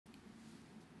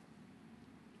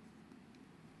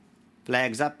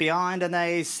Flags up behind and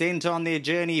they sent on their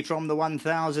journey from the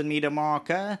 1,000 metre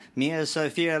marker. Mia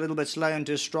Sophia a little bit slow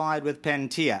into stride with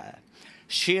Pantia.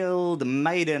 Shield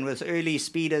Maiden with early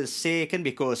speed as second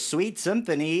because Sweet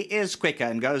Symphony is quicker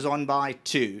and goes on by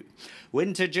 2.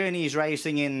 Winter Journey's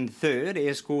racing in third,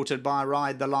 escorted by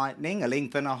Ride the Lightning, a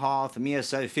length and a half, Mia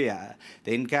Sophia.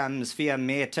 Then comes Fia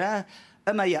Meta,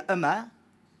 Ima,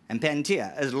 and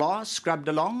Pantia is last, scrubbed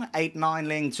along, 8-9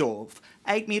 lengths off.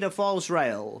 8 metre false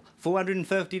rail,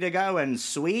 450 to go, and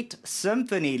Sweet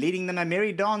Symphony leading them a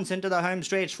merry dance into the home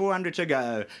stretch, 400 to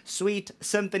go. Sweet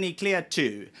Symphony clear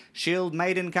 2. Shield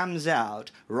Maiden comes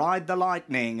out. Ride the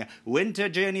Lightning. Winter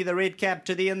Journey, the red cap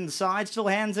to the inside, still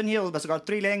hands and heels, but it's got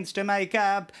 3 lengths to make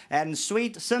up. And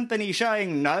Sweet Symphony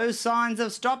showing no signs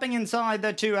of stopping inside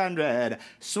the 200.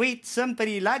 Sweet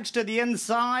Symphony lugs to the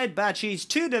inside, but she's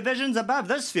 2 divisions above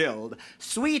this field.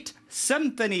 Sweet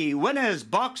Symphony, winners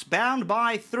box bound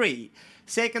by 3.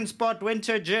 Second spot,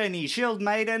 Winter Journey, Shield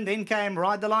Maiden, then came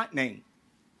Ride the Lightning.